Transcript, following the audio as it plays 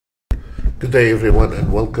Good day everyone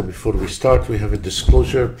and welcome. Before we start, we have a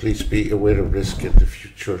disclosure. Please be aware of risk in the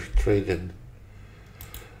future trading.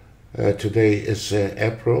 Today is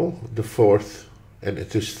April the 4th and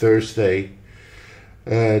it is Thursday.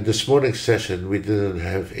 This morning's session we didn't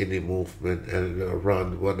have any movement, and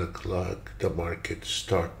around 1 o'clock the market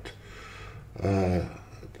start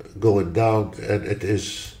going down, and it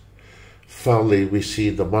is finally we see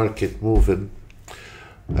the market moving.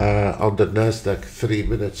 On the Nasdaq 3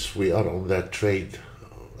 minutes we are on that trade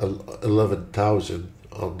 11,000,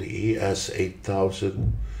 on the ES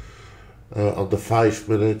 8,000, on the 5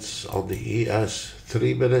 minutes, on the ES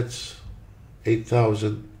 3 minutes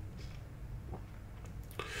 8,000,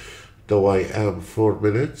 the YM 4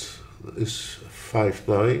 minutes is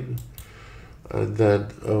 5.9, and then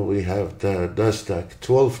we have the Nasdaq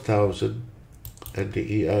 12,000 and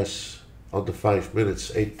the ES on the 5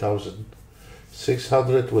 minutes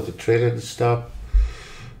 8,600 with a trailing stop,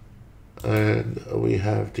 and we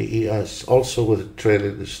have the ES also with a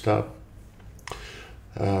trailing stop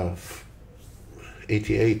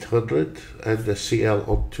 8,800, and the CL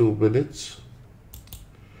on 2 minutes,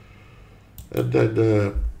 and then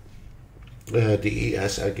the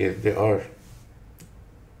ES again.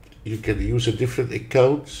 You can use a different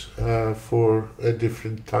accounts for a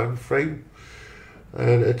different time frame,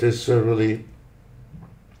 and it is really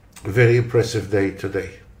a very impressive day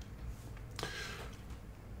today.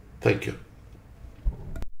 Thank you.